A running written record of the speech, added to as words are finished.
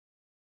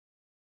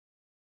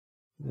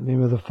In the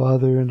name of the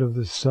Father, and of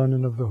the Son,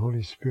 and of the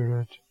Holy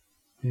Spirit.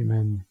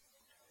 Amen.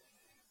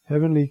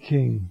 Heavenly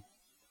King,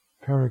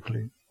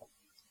 Paraclete,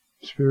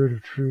 Spirit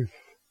of Truth,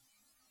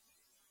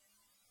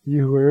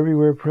 you who are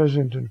everywhere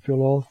present and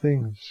fill all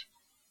things,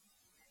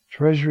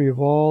 treasury of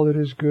all that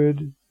is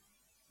good,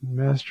 and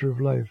Master of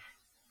life,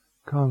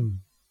 come,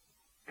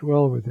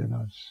 dwell within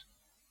us,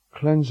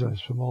 cleanse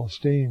us from all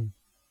stain,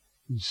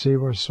 and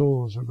save our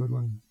souls, O good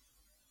one.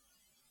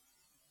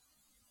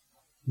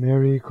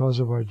 Mary, cause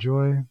of our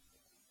joy,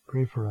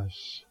 pray for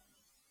us.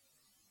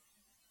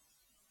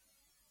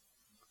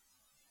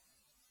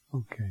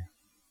 Okay.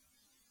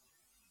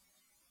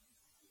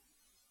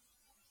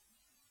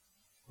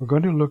 We're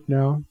going to look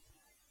now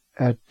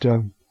at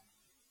the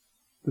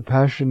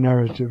Passion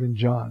narrative in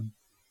John,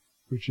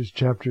 which is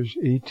chapters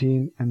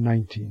 18 and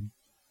 19.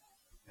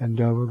 And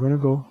we're going to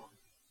go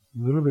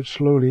a little bit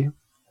slowly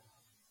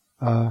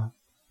to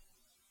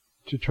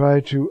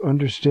try to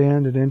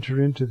understand and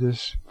enter into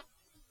this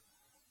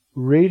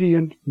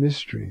radiant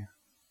mystery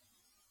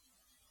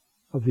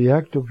of the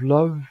act of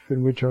love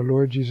in which our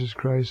Lord Jesus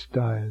Christ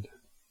died.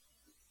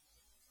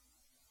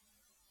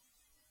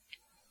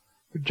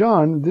 For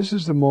John, this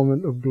is the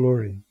moment of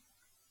glory.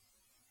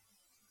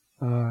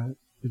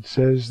 It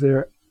says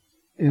there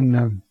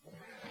in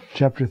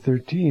chapter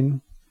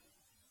 13,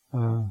 at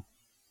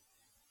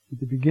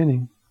the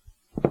beginning,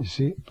 you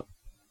see,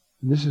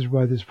 and this is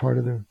why this part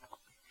of the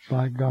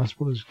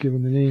Gospel is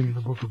given the name,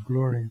 the Book of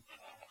Glory.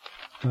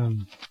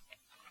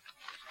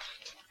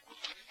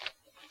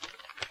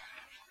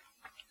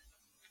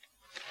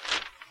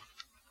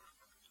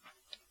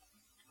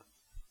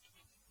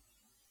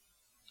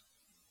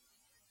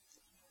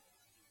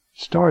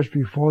 Stars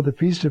before the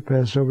feast of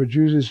Passover,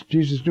 Jesus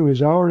knew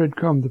his hour had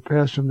come to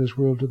pass from this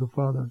world to the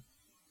Father.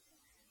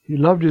 He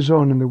loved his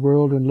own in the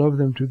world and loved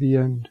them to the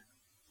end.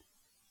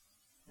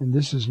 And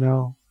this is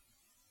now,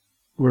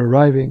 we're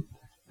arriving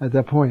at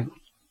that point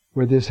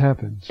where this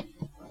happens.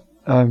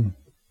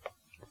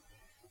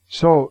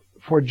 So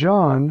for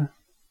John,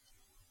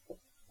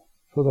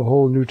 for the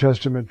whole New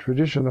Testament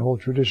tradition, the whole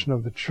tradition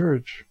of the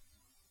church,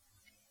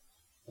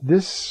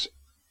 this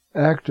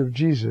act of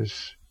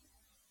Jesus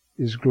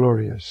is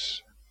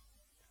glorious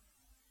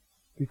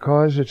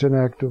because it's an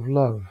act of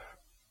love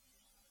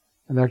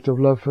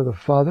for the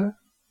Father,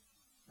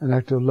 an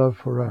act of love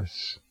for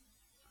us.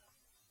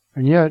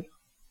 And yet,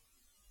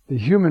 the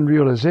human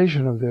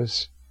realization of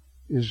this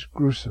is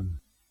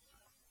gruesome.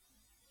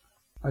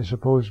 I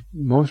suppose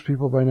most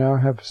people by now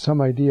have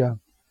some idea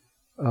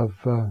of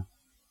the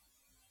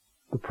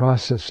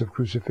process of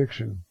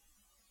crucifixion.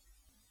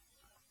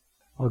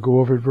 I'll go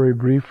over it very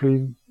briefly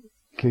in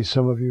case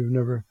some of you have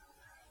never.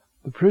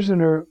 The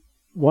prisoner,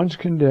 once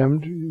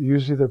condemned,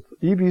 usually the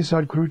ibis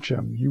ad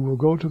crucem, you will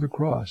go to the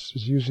cross,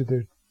 is usually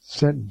the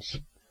sentence.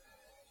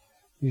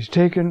 He's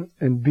taken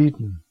and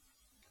beaten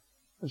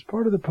as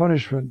part of the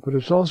punishment, but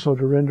it's also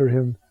to render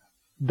him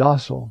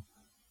docile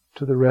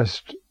to the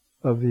rest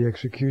of the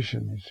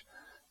execution. He's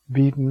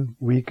beaten,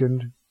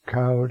 weakened,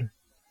 cowed,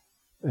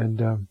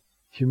 and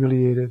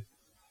humiliated,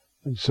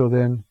 and so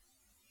then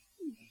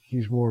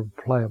he's more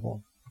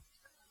pliable.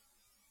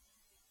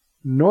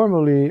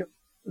 Normally,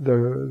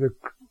 the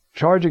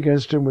charge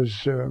against him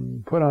was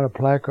put on a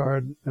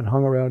placard and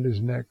hung around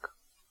his neck.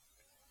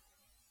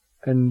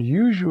 And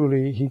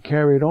usually he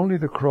carried only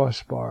the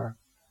crossbar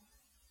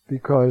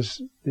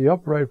because the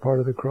upright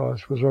part of the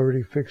cross was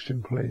already fixed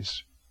in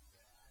place.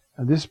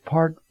 And this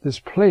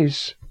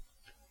place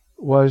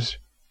was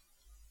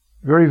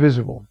very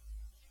visible,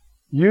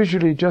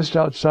 usually just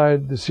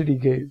outside the city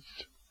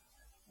gates.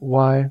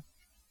 Why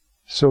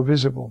so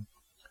visible?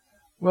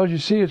 Well, you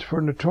see, it's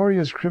for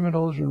notorious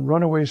criminals and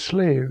runaway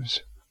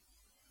slaves,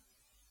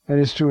 and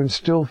it's to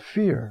instill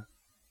fear.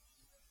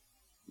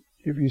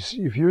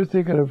 If you're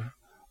thinking of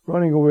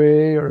running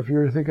away, or if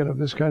you're thinking of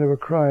this kind of a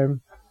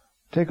crime,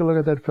 take a look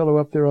at that fellow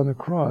up there on the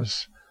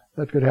cross.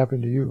 That could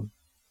happen to you.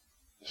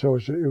 So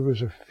it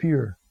was a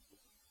fear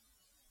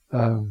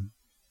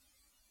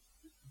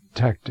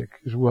tactic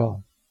as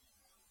well.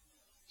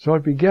 So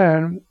it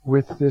began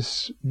with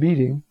this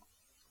beating,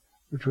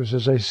 which was,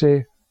 as I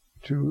say,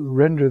 to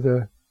render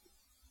the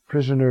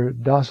prisoner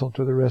docile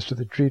to the rest of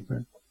the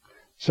treatment.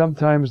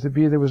 Sometimes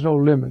there was no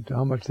limit to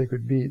how much they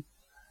could beat,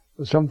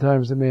 but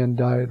sometimes the man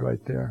died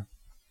right there.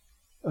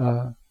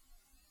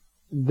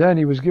 Then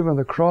he was given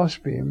the cross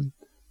beam,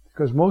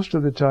 because most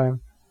of the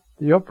time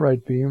the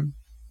upright beam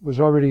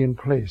was already in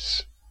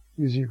place,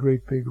 usually a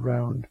great big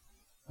round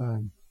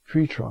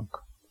tree trunk,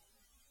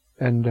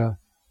 and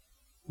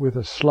with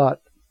a slot,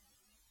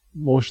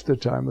 most of the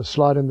time, a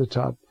slot in the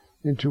top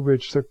into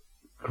which the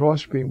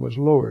crossbeam was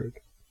lowered.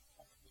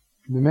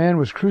 The man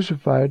was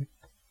crucified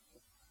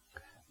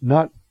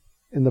not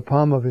in the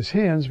palm of his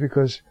hands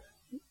because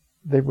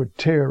they would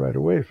tear right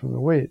away from the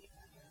weight.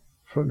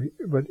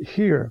 But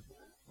here,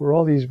 where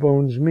all these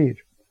bones meet,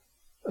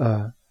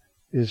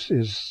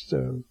 is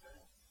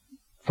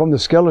from the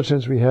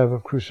skeletons we have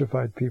of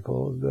crucified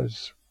people.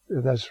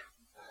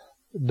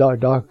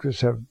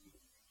 Doctors have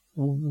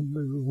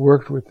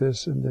worked with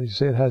this, and they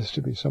say it has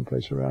to be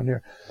someplace around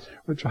here,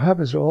 which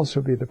happens to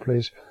also be the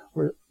place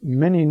where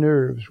many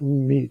nerves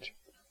meet.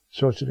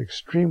 So it's an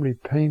extremely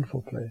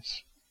painful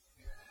place.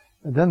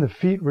 And then the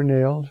feet were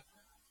nailed.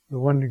 The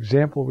one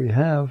example we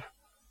have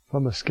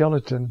from a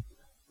skeleton,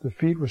 the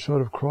feet were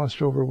sort of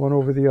crossed over one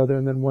over the other,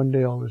 and then one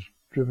nail was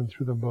driven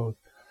through them both.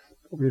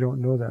 But we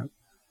don't know that.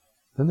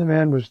 Then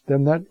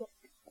that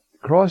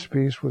cross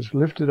piece was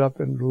lifted up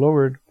and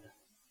lowered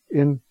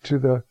into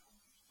the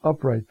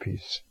upright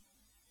piece.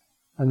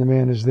 And the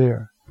man is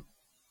there.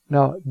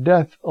 Now,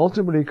 death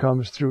ultimately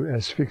comes through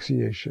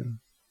asphyxiation.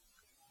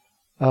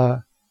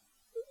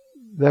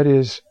 That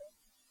is,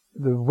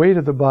 the weight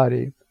of the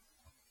body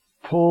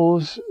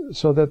pulls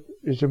so that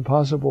it's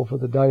impossible for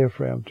the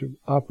diaphragm to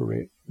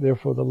operate.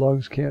 Therefore, the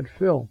lungs can't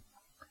fill.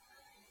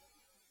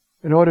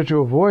 In order to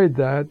avoid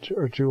that,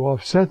 or to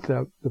offset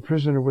that, the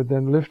prisoner would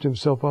then lift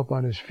himself up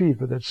on his feet,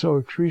 but that's so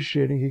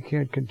excruciating he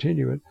can't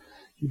continue it.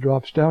 He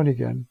drops down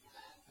again.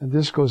 And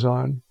this goes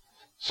on,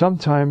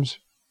 sometimes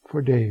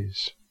for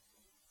days.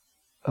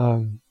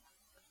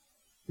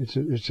 It's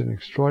an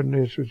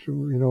extraordinary,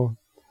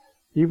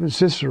 even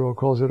Cicero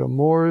calls it a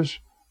mors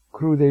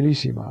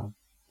crudelissima.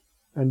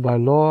 And by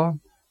law,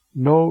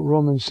 no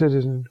Roman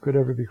citizen could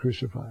ever be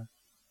crucified.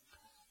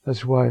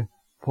 That's why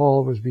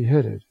Paul was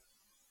beheaded.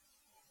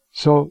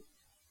 So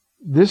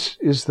this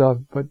is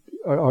but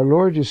our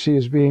Lord, you see,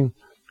 is being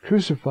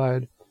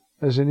crucified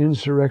as an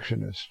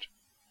insurrectionist.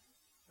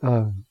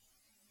 And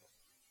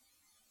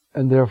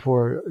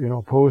therefore,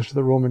 opposed to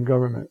the Roman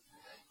government.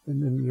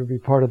 And it'll be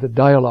part of the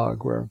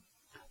dialogue where,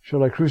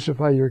 shall I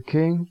crucify your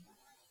king?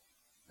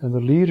 And the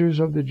leaders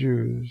of the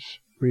Jews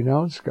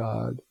renounce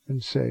God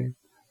and say,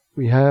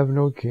 we have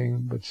no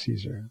king but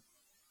Caesar,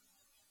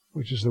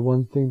 which is the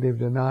one thing they've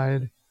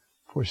denied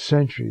for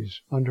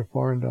centuries under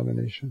foreign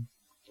domination.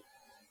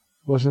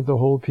 It wasn't the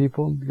whole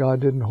people. God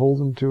didn't hold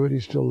them to it. He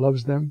still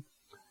loves them,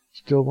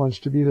 still wants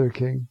to be their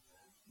king.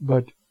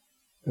 But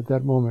at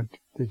that moment,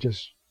 they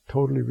just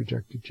totally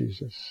rejected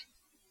Jesus.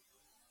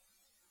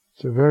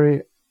 It's a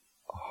very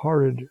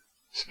horrid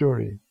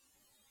story.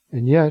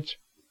 And yet,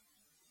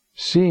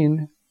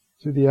 seen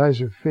through the eyes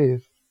of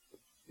faith,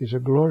 is a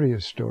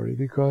glorious story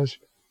because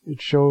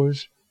it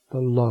shows the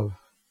love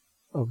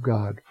of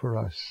God for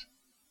us.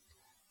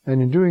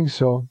 And in doing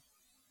so,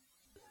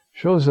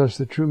 shows us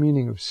the true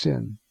meaning of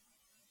sin.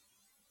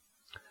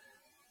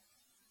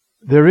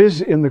 There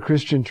is in the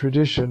Christian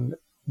tradition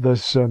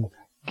this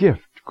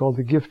gift called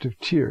the gift of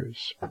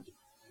tears.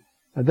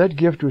 And that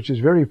gift, which is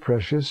very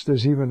precious,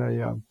 there's even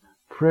a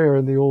prayer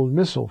in the old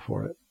missal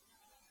for it.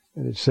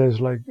 And it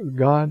says, like,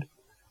 God,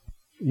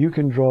 you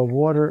can draw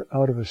water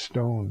out of a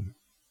stone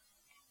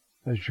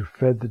as you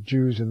fed the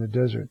Jews in the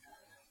desert.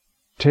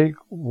 Take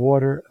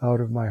water out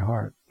of my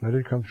heart. Let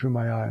it come through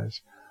my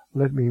eyes.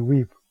 Let me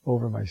weep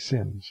over my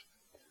sins.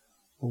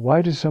 Well,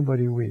 why does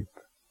somebody weep?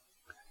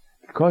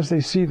 Because they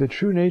see the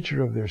true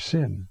nature of their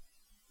sin,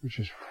 which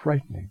is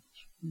frightening.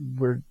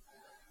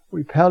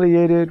 We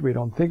palliate it, we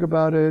don't think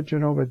about it,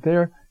 but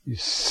there you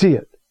see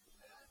it.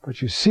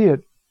 But you see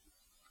it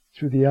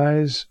through the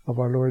eyes of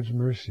our Lord's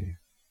mercy.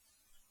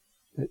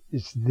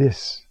 It's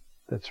this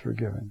that's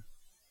forgiven.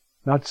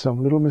 Not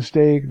some little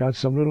mistake,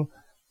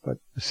 but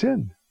a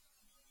sin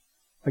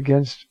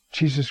against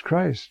Jesus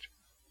Christ,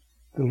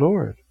 the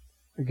Lord,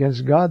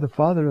 against God the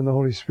Father and the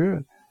Holy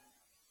Spirit,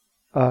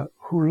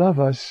 who love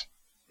us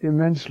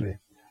immensely.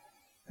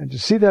 And to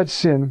see that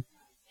sin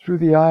through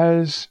the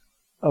eyes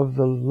of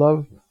the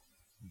love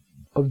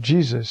of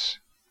Jesus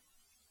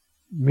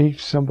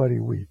makes somebody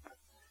weep.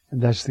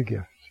 And that's the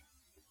gift.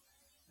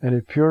 And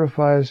it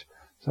purifies.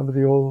 Some of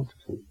the old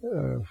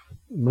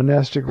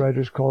monastic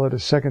writers call it a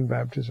second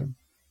baptism.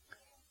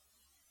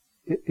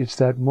 It's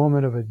that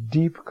moment of a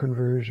deep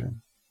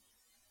conversion.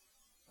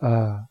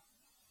 And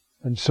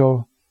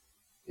so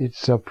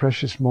it's a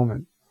precious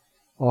moment.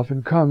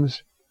 Often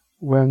comes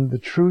when the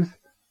truth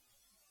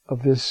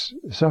of this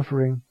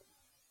suffering,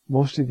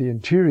 mostly the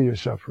interior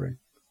suffering,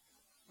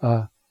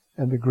 and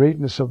the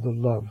greatness of the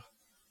love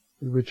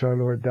with which our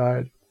Lord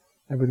died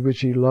and with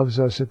which He loves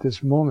us at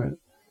this moment,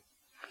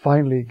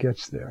 finally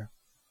gets there.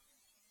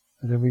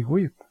 And then we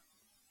weep.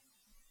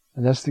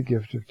 And that's the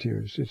gift of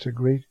tears. It's a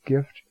great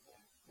gift,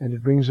 and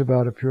it brings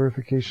about a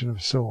purification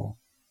of soul.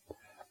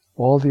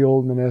 Many of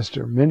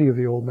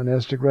the old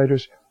monastic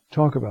writers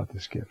talk about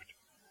this gift.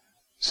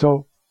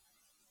 So,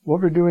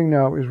 what we're doing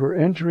now is we're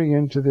entering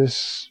into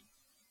this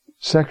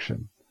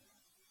section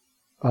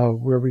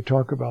where we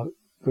talk about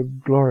the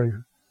glory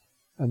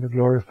and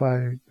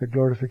the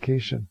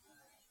glorification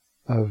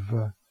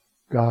of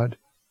God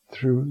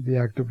through the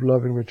act of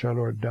love in which our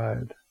Lord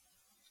died.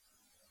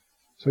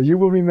 So you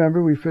will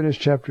remember we finished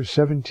chapter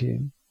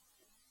 17,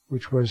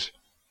 which was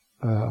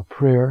a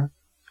prayer.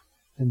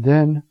 And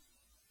then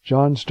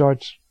John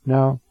starts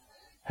now,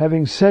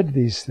 having said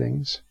these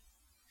things,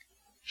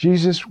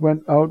 Jesus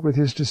went out with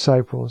his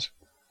disciples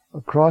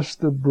across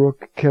the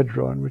brook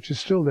Kedron, which is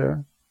still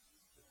there.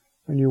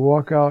 When you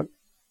walk out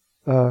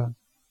on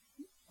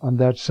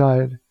that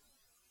side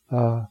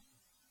of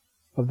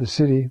the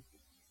city,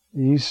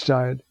 the east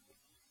side,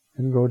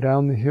 and go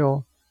down the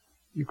hill.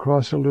 You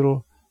cross a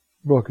little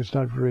brook. It's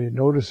not very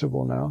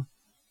noticeable now.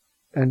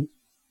 And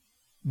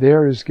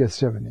there is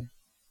Gethsemane.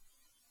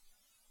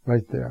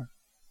 Right there.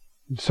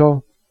 And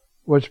so,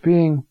 what's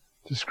being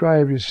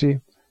described, you see,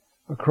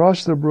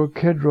 across the brook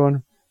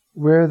Kedron,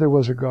 where there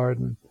was a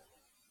garden.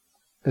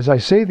 As I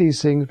say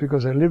these things,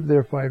 because I lived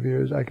there 5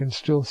 years, I can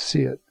still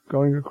see it,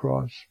 going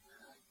across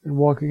and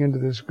walking into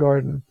this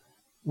garden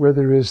where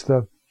there is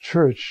the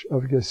church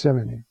of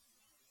Gethsemane,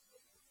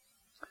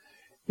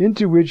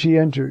 into which he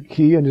entered,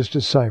 he and his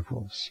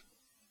disciples.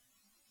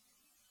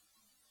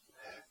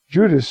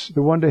 Judas,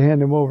 the one to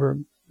hand him over,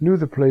 knew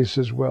the place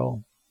as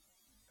well,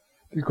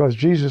 because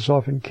Jesus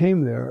often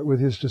came there with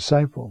his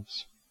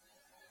disciples.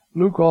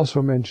 Luke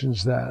also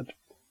mentions that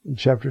in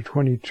chapter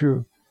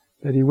 22,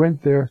 that he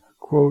went there,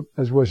 quote,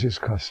 as was his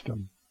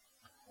custom.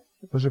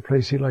 It was a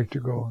place he liked to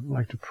go and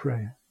liked to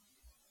pray.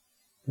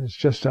 And it's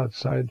just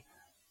outside,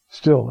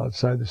 still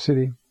outside the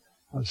city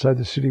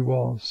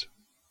walls,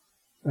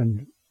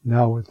 and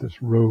now with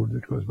this road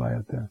that goes by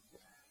it there.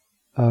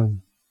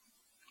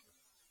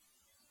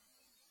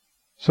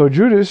 So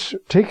Judas,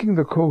 taking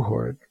the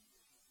cohort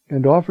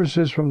and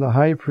officers from the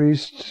high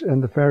priests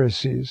and the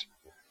Pharisees,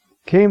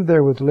 came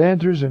there with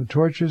lanterns and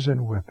torches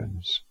and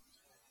weapons.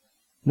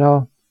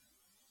 Now,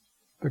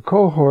 the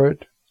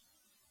cohort,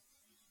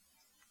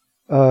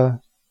 if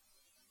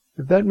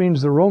that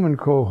means the Roman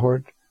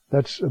cohort,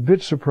 that's a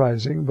bit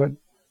surprising, but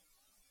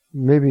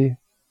maybe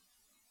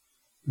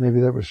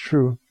that was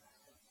true,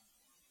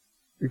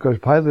 because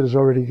Pilate is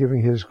already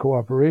giving his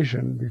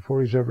cooperation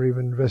before he's ever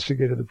even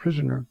investigated the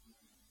prisoner.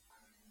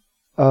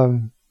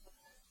 And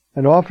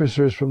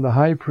officers from the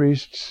high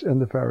priests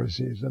and the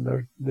Pharisees,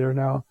 and they're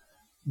now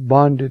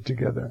bonded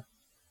together,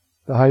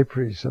 the high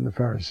priests and the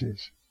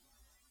Pharisees.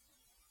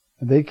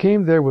 And they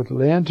came there with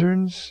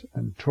lanterns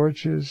and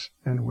torches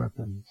and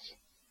weapons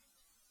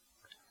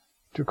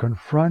to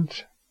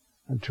confront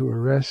and to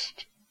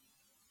arrest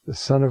the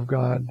Son of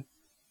God,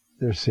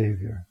 their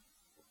Savior.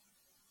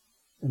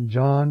 And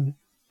John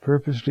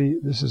purposely,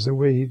 this is the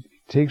way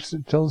he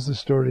tells the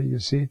story, you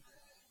see,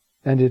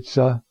 and it's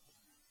a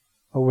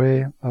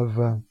way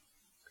of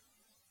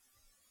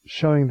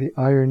showing the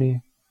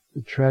irony,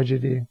 the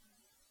tragedy.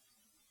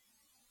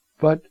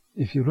 But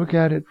if you look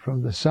at it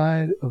from the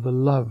side of the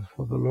love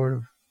of the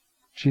Lord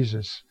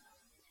Jesus,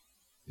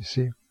 you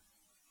see,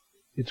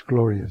 it's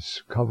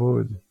glorious.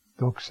 Kavod,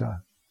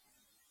 doxa.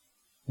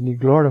 And he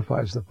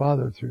glorifies the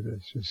Father through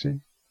this, you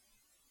see.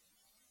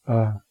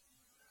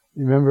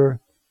 Remember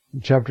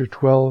in chapter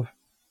 12,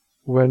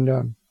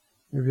 when,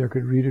 maybe I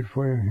could read it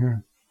for you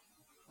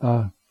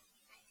here.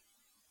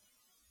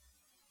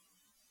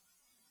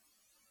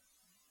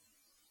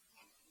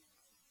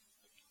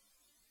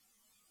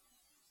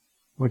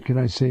 What can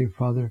I say,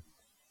 Father?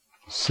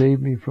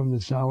 Save me from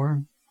this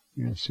hour?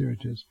 Yes, here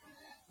it is.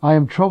 I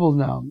am troubled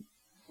now.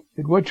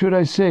 Yet what should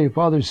I say?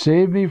 Father,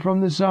 save me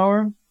from this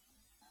hour?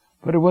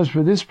 But it was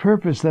for this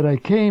purpose that I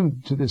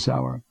came to this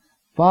hour.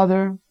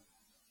 Father,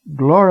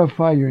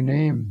 glorify your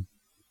name.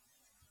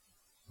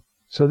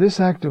 So this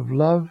act of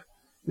love,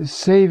 this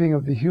saving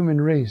of the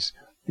human race,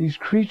 these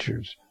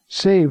creatures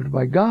saved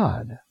by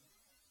God,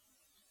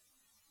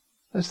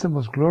 that's the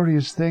most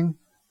glorious thing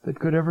that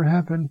could ever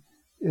happen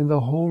in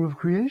the whole of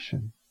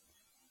creation.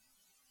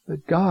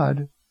 That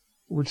God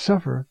would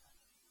suffer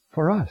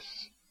for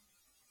us.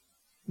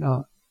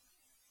 Now,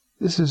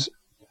 this is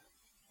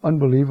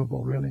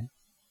unbelievable, really,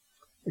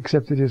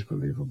 except it is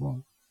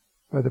believable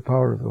by the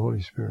power of the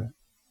Holy Spirit.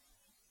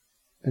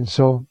 And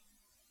so,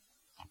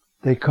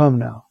 they come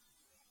now.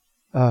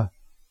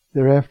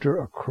 They're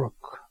after a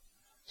crook.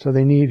 So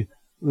they need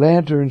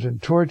lanterns and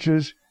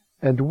torches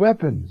and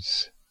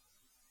weapons.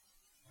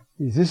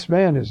 This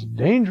man is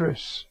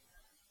dangerous.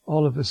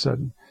 All of a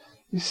sudden.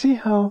 You see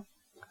how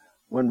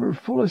when we're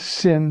full of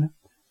sin,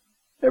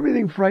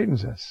 everything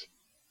frightens us.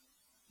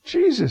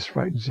 Jesus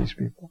frightens these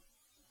people.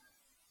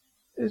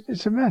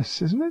 It's a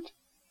mess, isn't it?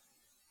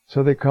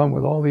 So they come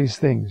with all these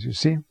things, you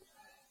see.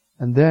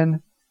 And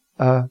then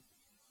the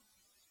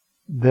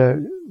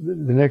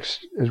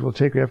next, as we'll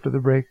take after the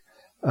break,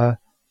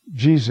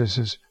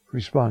 Jesus'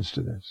 response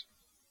to this.